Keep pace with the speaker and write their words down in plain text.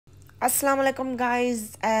Assalamu alaikum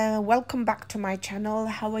guys, welcome back to my channel.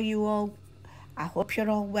 How are you all? I hope you're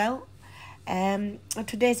all well.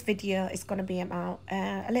 Today's video is going to be about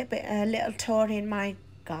a little tour in my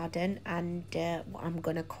garden and what I'm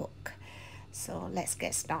gonna cook. So let's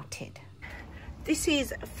get started. This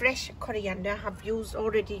is fresh coriander. I've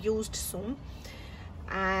already used some,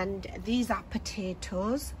 and these are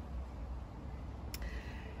potatoes.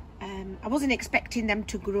 I wasn't expecting them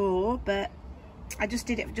to grow, but I just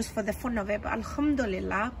did it just for the fun of it. But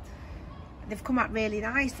alhamdulillah, they've come out really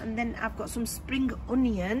nice. And then I've got some spring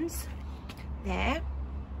onions there,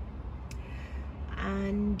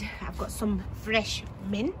 and I've got some fresh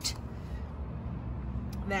mint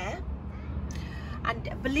there,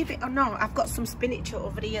 and believe it or not, I've got some spinach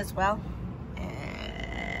over here as well.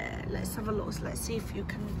 Let's have a look. Let's see if you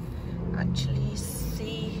can actually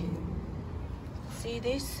see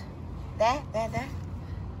this. There,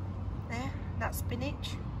 that's spinach,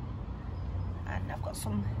 and I've got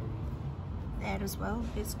some there as well.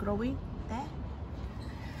 It's growing there.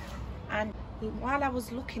 And while I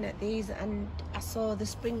was looking at these and I saw the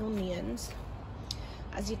spring onions,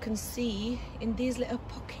 as you can see in these little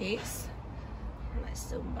pockets, let's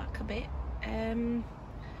zoom back a bit,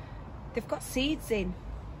 they've got seeds in,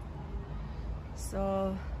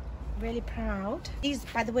 so really proud. These,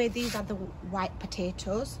 by the way, these are the white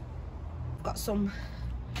potatoes. I've got some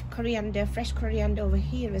coriander, fresh coriander over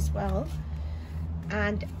here as well,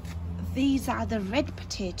 and these are the red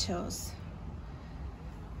potatoes.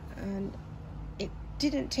 And it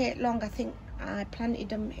didn't take long. I think I planted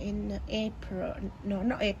them in April, no,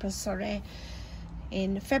 not April, sorry,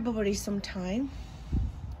 in February sometime,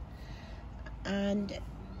 and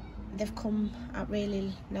they've come out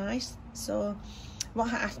really nice. So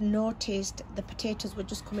what I've noticed, the potatoes were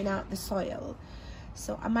just coming out of the soil,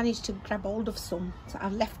 so I managed to grab hold of some. So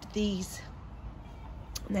I've left these,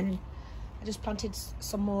 and then I just planted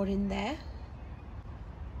some more in there.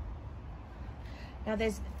 Now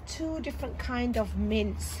there's two different kind of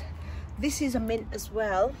mints. This is a mint as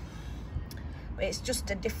well, but it's just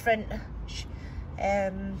a different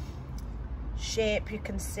shape, you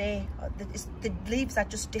can say. The leaves are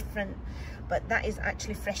just different, but that is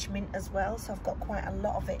actually fresh mint as well. So I've got quite a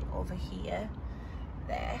lot of it over here.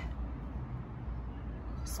 There,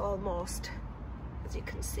 it's almost, as you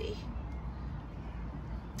can see,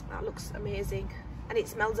 that looks amazing, and it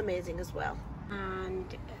smells amazing as well. And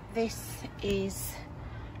this is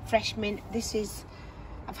fresh mint. This is,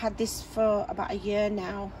 I've had this for about a year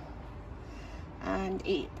now, and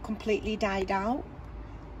it completely died out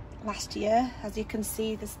last year, as you can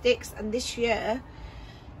see, the sticks, and this year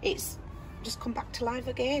it's just come back to life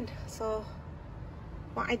again. So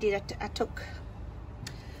what I did, I took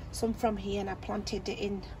some from here and I planted it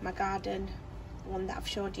in my garden, one that I've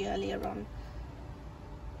showed you earlier on.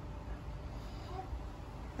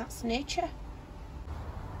 That's nature.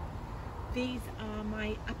 These are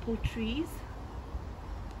my apple trees,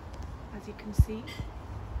 as you can see.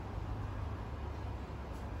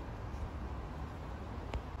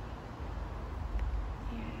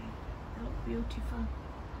 Yeah, they look beautiful.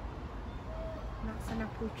 That's an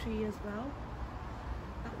apple tree as well,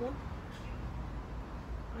 that one.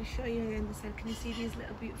 I'll show you in the center. Can you see these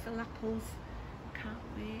little beautiful apples? Can't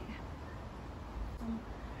wait. Some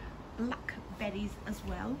blackberries as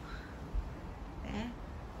well. There,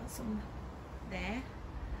 got some there.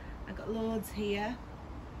 I got loads here.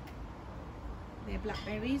 They're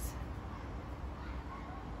blackberries.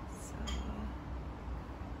 So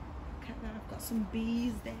look at that. I've got some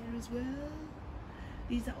bees there as well.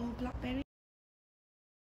 These are all blackberries.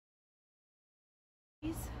 I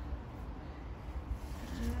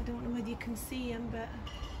don't know whether you can see them, but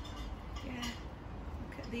yeah,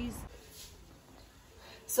 look at these.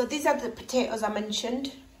 So these are the potatoes I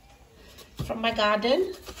mentioned from my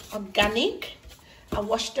garden, organic. I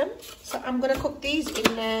washed them, so I'm gonna cook these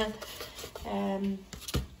in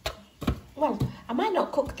well, I might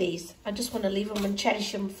not cook these, I just want to leave them and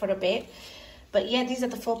cherish them for a bit. But yeah, these are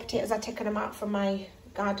the 4 potatoes. I've taken them out from my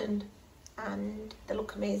garden and they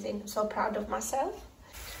look amazing. I'm so proud of myself.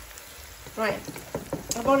 Right,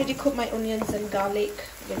 I've already cooked my onions and garlic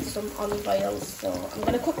with some olive oil, so I'm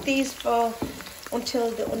going to cook these for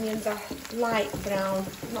until the onions are light brown,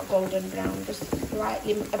 not golden brown, just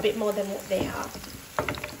slightly a bit more than what they are.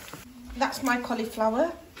 That's my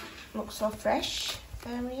cauliflower, looks so fresh.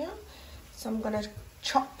 There we are. So I'm going to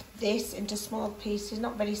chop this into small pieces,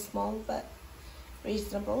 not very small but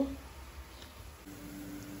reasonable.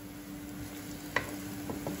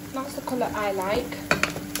 That's the colour I like.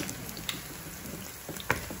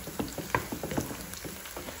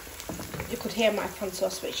 You could hear my pan, so I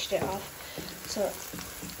switched it off. So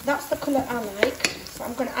That's the colour I like. So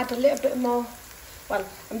I'm going to add a little bit more. Well,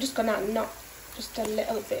 I'm just going to add just a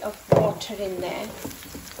little bit of water in there,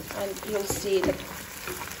 and you'll see the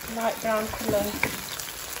light brown colour.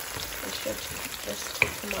 It should just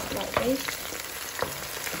come out like this.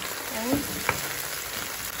 Okay.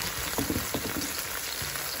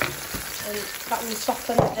 And that will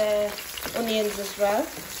soften the onions as well.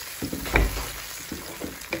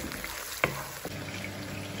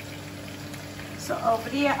 So over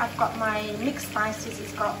here I've got my mixed spices.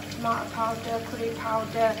 It's got tomato powder, curry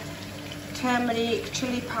powder, turmeric,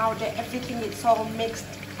 chili powder, everything. It's all mixed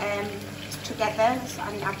together.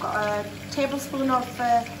 And I've got a tablespoon of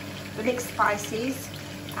the mixed spices,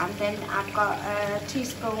 and then I've got a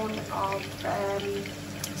teaspoon of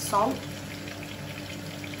salt.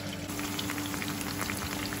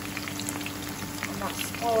 And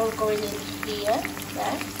that's all going in here,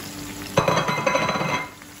 there.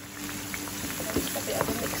 Just a bit of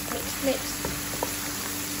a mix.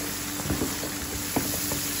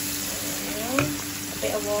 A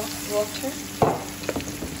bit of water.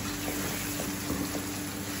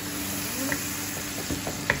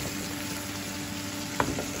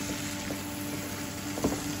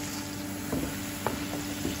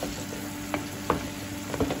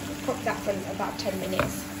 Cook that for about 10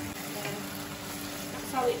 minutes.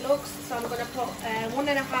 That's how it looks. So I'm going to put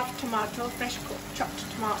 1.5 tomato, fresh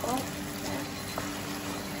chopped tomato.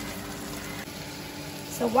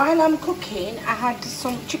 So while I'm cooking, I had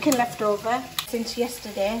some chicken left over since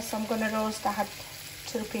yesterday, so I'm going to roast. I had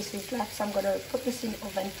 2 pieces left, so I'm going to put this in the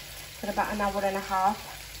oven for about 1.5 hours.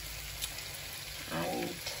 And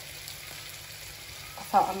I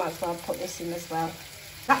thought I might as well put this in as well.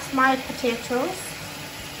 That's my potatoes.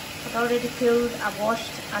 I've already peeled, I've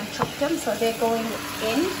washed and chopped them, so they're going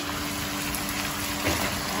in.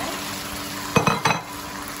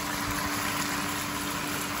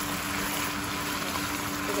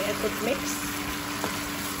 A good mix,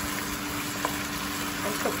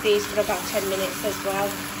 and cook these for about 10 minutes as well.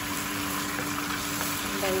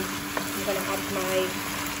 And then I'm going to add my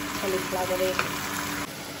cauliflower in.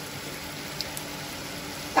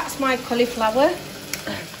 That's my cauliflower,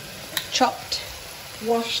 chopped,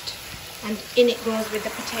 washed, and in it goes with the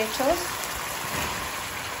potatoes.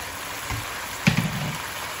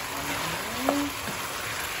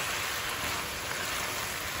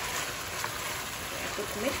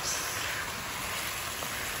 Mix.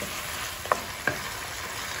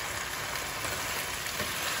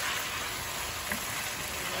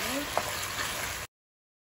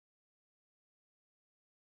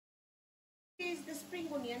 Here's the spring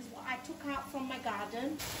onions what I took out from my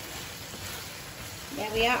garden.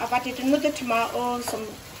 There we are. I've added another tomato, some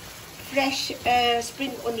fresh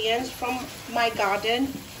spring onions from my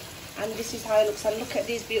garden, and this is how it looks. And look at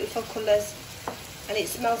these beautiful colours, and it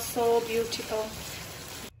smells so beautiful.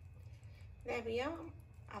 There we are.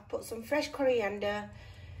 I've put some fresh coriander,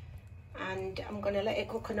 and I'm going to let it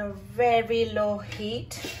cook on a very low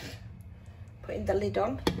heat. Putting the lid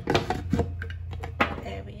on.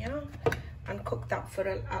 There we are. And cook that for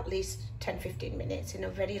at least 10-15 minutes in a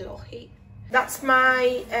very low heat. That's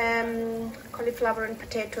my cauliflower and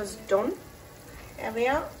potatoes done. There we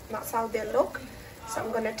are. That's how they look. So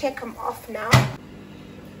I'm going to take them off now.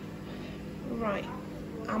 Right.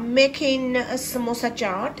 I'm making a samosa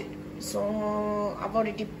chaat. So I've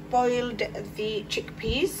already boiled the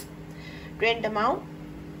chickpeas, drained them out.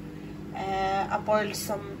 I boiled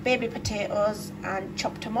some baby potatoes and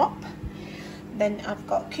chopped them up. Then I've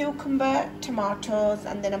got cucumber, tomatoes,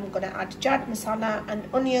 and then I'm going to add chaat masala, and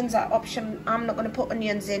onions are optional. I'm not going to put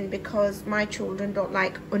onions in because my children don't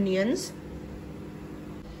like onions.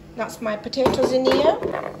 That's my potatoes in here,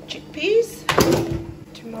 chickpeas,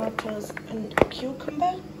 tomatoes and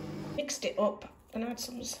cucumber. Mixed it up and add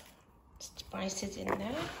some spices in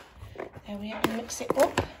there. There we are, and mix it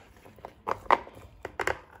up.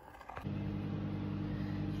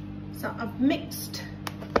 So I've mixed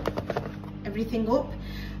everything up,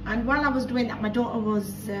 and while I was doing that, my daughter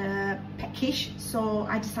was peckish, so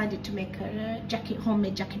I decided to make her a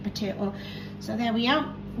homemade jacket potato. So there we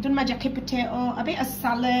are, done my jacket potato, a bit of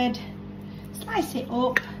salad, spice it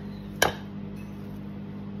up.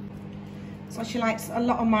 So she likes a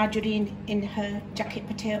lot of margarine in her jacket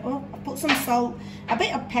potato. I put some salt, a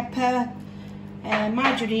bit of pepper,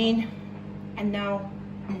 margarine, and now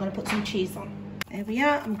I'm going to put some cheese on. There we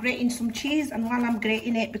are, I'm grating some cheese, and while I'm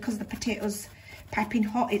grating it, because the potatoes piping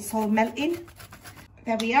hot, it's all melting.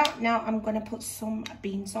 There we are, now I'm going to put some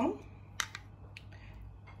beans on.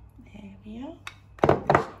 There we are.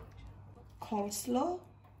 Coleslaw.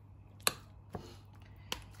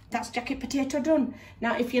 That's jacket potato done.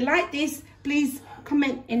 Now, if you like this, please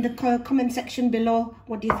comment in the comment section below.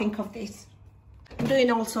 What do you think of this? I'm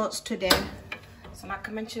doing all sorts today. So like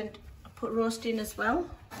I mentioned, I put roast in as well.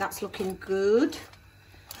 That's looking good.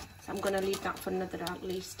 So I'm going to leave that for another at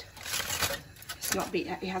least.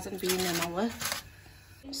 It hasn't been an hour.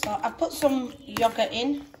 So I put some yogurt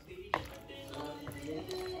in.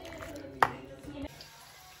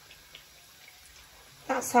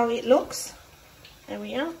 That's how it looks. There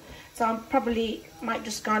we are. So I probably might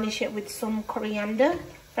just garnish it with some coriander,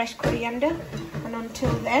 fresh coriander. And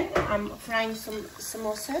until then, I'm frying some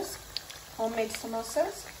samosas, homemade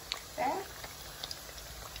samosas.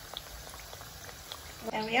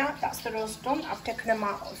 There we are. That's the roast done. I've taken them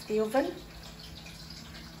out of the oven.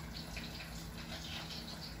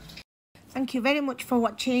 Thank you very much for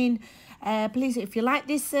watching. Please, if you like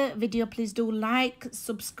this video, please do like,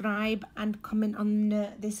 subscribe and comment on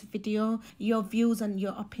this video. Your views and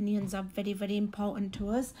your opinions are very, very important to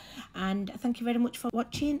us. And thank you very much for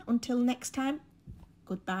watching. Until next time,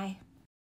 goodbye.